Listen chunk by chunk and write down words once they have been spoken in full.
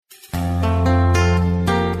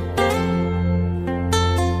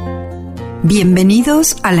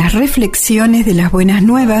Bienvenidos a las Reflexiones de las Buenas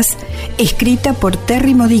Nuevas, escrita por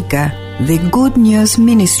Terry Modica, de Good News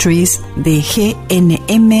Ministries de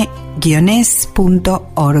gnm-es.org.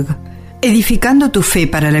 Edificando tu fe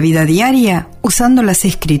para la vida diaria usando las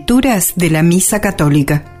escrituras de la Misa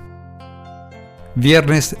Católica.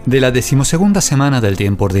 Viernes de la 12ª semana del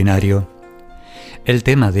tiempo ordinario. El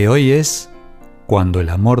tema de hoy es Cuando el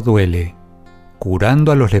amor duele,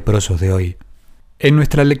 curando a los leprosos de hoy. En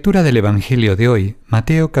nuestra lectura del Evangelio de hoy,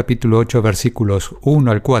 Mateo capítulo 8 versículos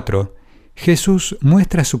 1 al 4, Jesús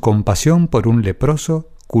muestra su compasión por un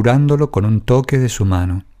leproso curándolo con un toque de su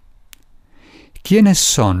mano. ¿Quiénes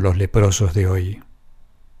son los leprosos de hoy?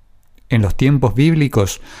 En los tiempos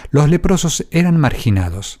bíblicos, los leprosos eran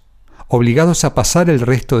marginados, obligados a pasar el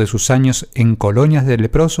resto de sus años en colonias de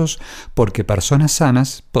leprosos porque personas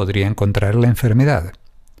sanas podrían contraer la enfermedad.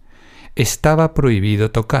 Estaba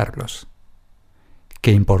prohibido tocarlos.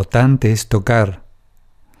 Qué importante es tocar.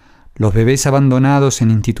 Los bebés abandonados en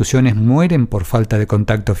instituciones mueren por falta de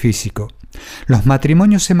contacto físico. Los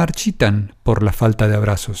matrimonios se marchitan por la falta de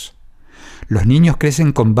abrazos. Los niños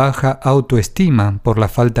crecen con baja autoestima por la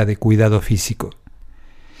falta de cuidado físico.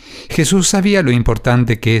 Jesús sabía lo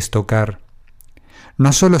importante que es tocar.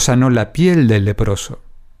 No solo sanó la piel del leproso,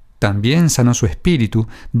 también sanó su espíritu,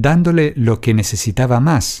 dándole lo que necesitaba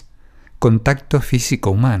más, contacto físico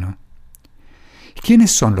humano.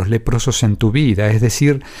 ¿Quiénes son los leprosos en tu vida? Es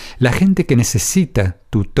decir, la gente que necesita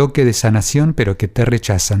tu toque de sanación pero que te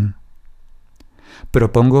rechazan.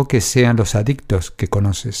 Propongo que sean los adictos que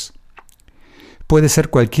conoces. Puede ser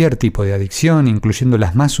cualquier tipo de adicción, incluyendo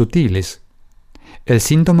las más sutiles. El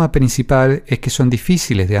síntoma principal es que son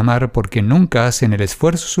difíciles de amar porque nunca hacen el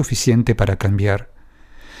esfuerzo suficiente para cambiar.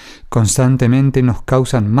 Constantemente nos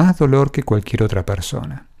causan más dolor que cualquier otra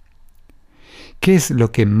persona. ¿Qué es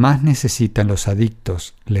lo que más necesitan los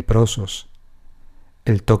adictos, leprosos?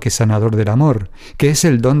 El toque sanador del amor, que es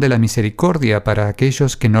el don de la misericordia para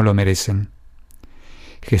aquellos que no lo merecen.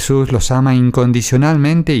 Jesús los ama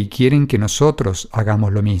incondicionalmente y quieren que nosotros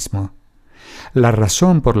hagamos lo mismo. La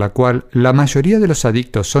razón por la cual la mayoría de los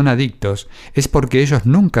adictos son adictos es porque ellos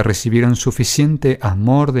nunca recibieron suficiente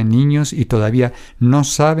amor de niños y todavía no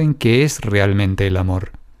saben qué es realmente el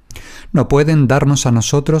amor. No pueden darnos a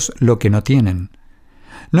nosotros lo que no tienen.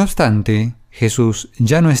 No obstante, Jesús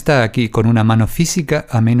ya no está aquí con una mano física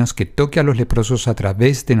a menos que toque a los leprosos a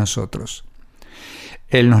través de nosotros.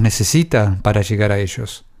 Él nos necesita para llegar a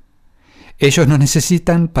ellos. Ellos nos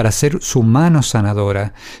necesitan para ser su mano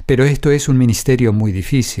sanadora, pero esto es un ministerio muy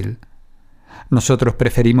difícil. Nosotros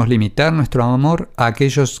preferimos limitar nuestro amor a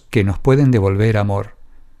aquellos que nos pueden devolver amor.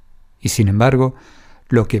 Y sin embargo,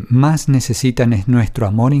 lo que más necesitan es nuestro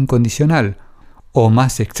amor incondicional, o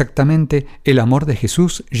más exactamente, el amor de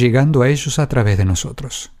Jesús llegando a ellos a través de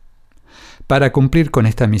nosotros. Para cumplir con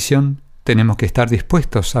esta misión, tenemos que estar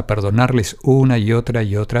dispuestos a perdonarles una y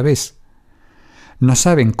otra vez. No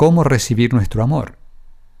saben cómo recibir nuestro amor.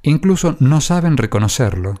 Incluso no saben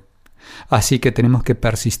reconocerlo. Así que tenemos que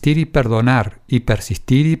persistir y perdonar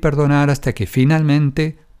hasta que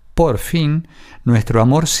finalmente, por fin, nuestro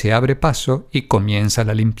amor se abre paso y comienza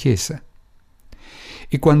la limpieza.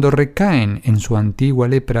 Y cuando recaen en su antigua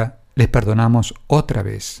lepra, les perdonamos otra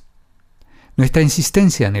vez. Nuestra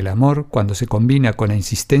insistencia en el amor, cuando se combina con la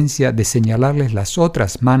insistencia de señalarles las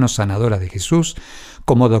otras manos sanadoras de Jesús,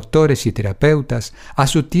 como doctores y terapeutas, a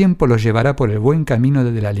su tiempo los llevará por el buen camino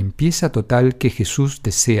de la limpieza total que Jesús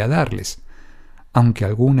desea darles, aunque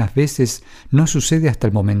algunas veces no sucede hasta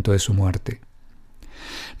el momento de su muerte.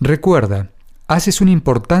 Recuerda, haces un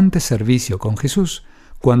importante servicio con Jesús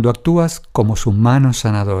cuando actúas como su mano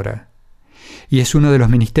sanadora. Y es uno de los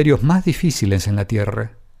ministerios más difíciles en la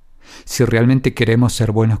tierra. Si realmente queremos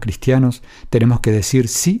ser buenos cristianos, tenemos que decir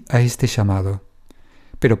sí a este llamado.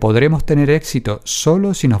 Pero podremos tener éxito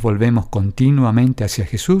solo si nos volvemos continuamente hacia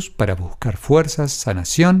Jesús para buscar fuerzas,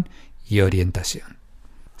 sanación y orientación.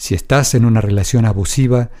 Si estás en una relación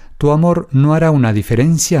abusiva, tu amor no hará una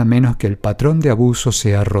diferencia a menos que el patrón de abuso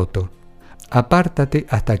sea roto. Apártate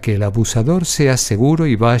hasta que el abusador sea seguro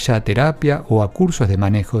y vaya a terapia o a cursos de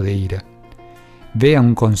manejo de ira. Ve a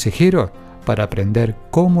un consejero para aprender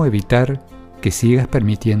cómo evitar que sigas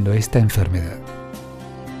permitiendo esta enfermedad.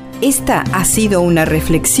 Esta ha sido una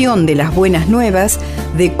reflexión de las Buenas Nuevas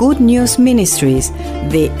de Good News Ministries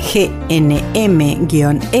de gnm-es.org.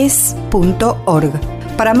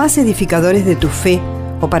 Para más edificadores de tu fe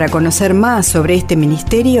o para conocer más sobre este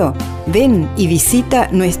ministerio, ven y visita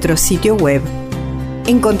nuestro sitio web.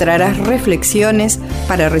 Encontrarás reflexiones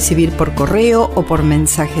para recibir por correo o por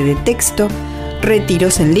mensaje de texto,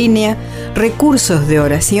 retiros en línea, recursos de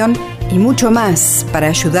oración y mucho más para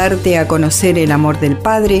ayudarte a conocer el amor del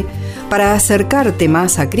Padre, para acercarte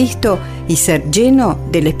más a Cristo y ser lleno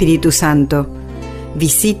del Espíritu Santo.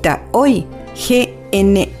 Visita hoy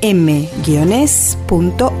gnm-es.org.